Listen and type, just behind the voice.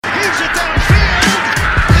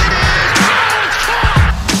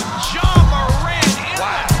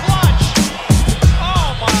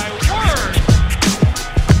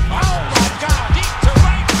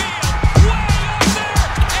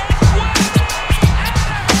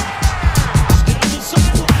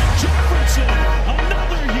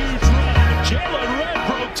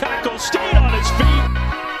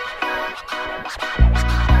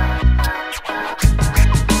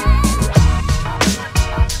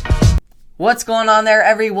What's going on there,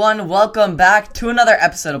 everyone? Welcome back to another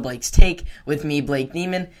episode of Blake's Take with me, Blake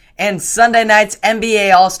Neiman. And Sunday night's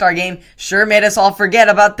NBA All-Star Game sure made us all forget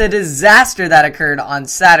about the disaster that occurred on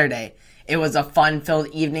Saturday. It was a fun-filled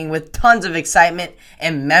evening with tons of excitement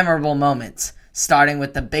and memorable moments. Starting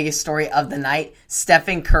with the biggest story of the night,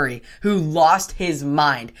 Stephen Curry, who lost his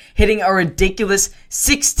mind, hitting a ridiculous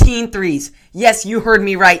 16 threes. Yes, you heard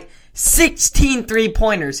me right. 16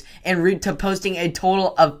 three-pointers en route to posting a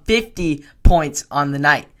total of 50 points on the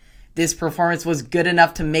night. This performance was good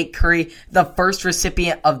enough to make Curry the first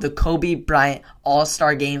recipient of the Kobe Bryant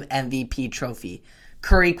All-Star Game MVP trophy.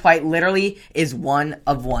 Curry quite literally is one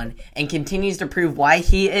of one and continues to prove why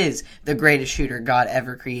he is the greatest shooter God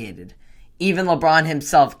ever created. Even LeBron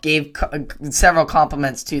himself gave several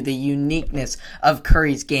compliments to the uniqueness of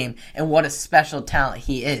Curry's game and what a special talent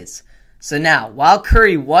he is. So now, while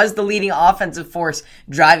Curry was the leading offensive force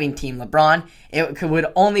driving Team LeBron, it would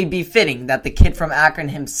only be fitting that the kid from Akron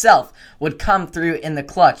himself would come through in the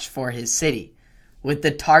clutch for his city. With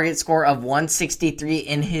the target score of 163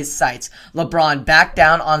 in his sights, LeBron backed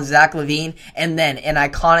down on Zach LaVine and then, in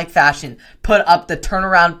iconic fashion, put up the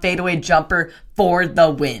turnaround fadeaway jumper for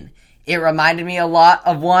the win. It reminded me a lot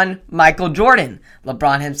of one Michael Jordan.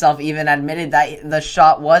 LeBron himself even admitted that the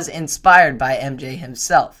shot was inspired by MJ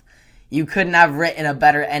himself. You couldn't have written a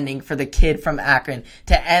better ending for the kid from Akron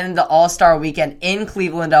to end the All-Star weekend in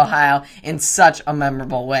Cleveland, Ohio in such a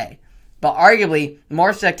memorable way. But arguably,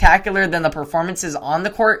 more spectacular than the performances on the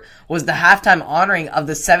court was the halftime honoring of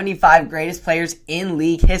the 75 greatest players in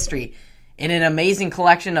league history. In an amazing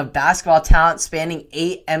collection of basketball talent spanning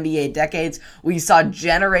 8 NBA decades, we saw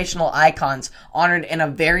generational icons honored in a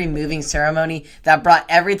very moving ceremony that brought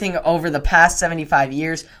everything over the past 75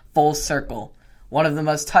 years full circle. One of the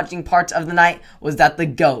most touching parts of the night was that the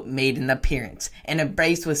GOAT made an appearance and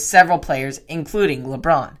embraced with several players, including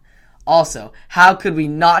LeBron. Also, how could we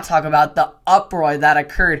not talk about the uproar that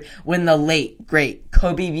occurred when the late, great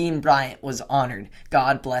Kobe Bean Bryant was honored?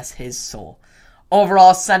 God bless his soul.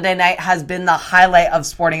 Overall, Sunday night has been the highlight of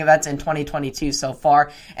sporting events in 2022 so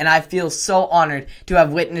far, and I feel so honored to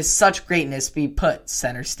have witnessed such greatness be put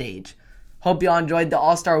center stage. Hope you all enjoyed the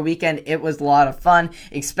All-Star weekend. It was a lot of fun,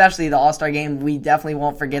 especially the All-Star game. We definitely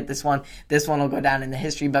won't forget this one. This one will go down in the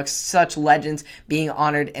history books. Such legends being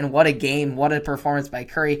honored, and what a game, what a performance by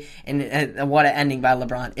Curry, and what an ending by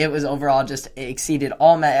LeBron. It was overall just exceeded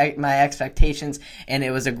all my expectations, and it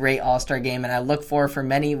was a great All-Star game, and I look forward for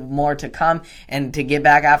many more to come. And to get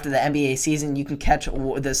back after the NBA season, you can catch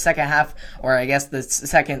the second half, or I guess the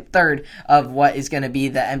second third of what is going to be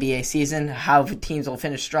the NBA season, how teams will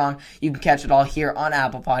finish strong. You can catch it all here on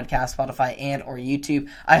Apple Podcasts, Spotify, and or YouTube.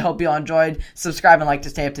 I hope you all enjoyed. Subscribe and like to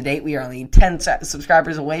stay up to date. We are only 10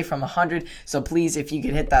 subscribers away from 100, so please, if you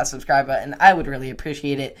could hit that subscribe button, I would really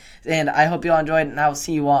appreciate it. And I hope you all enjoyed, and I will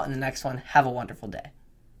see you all in the next one. Have a wonderful day.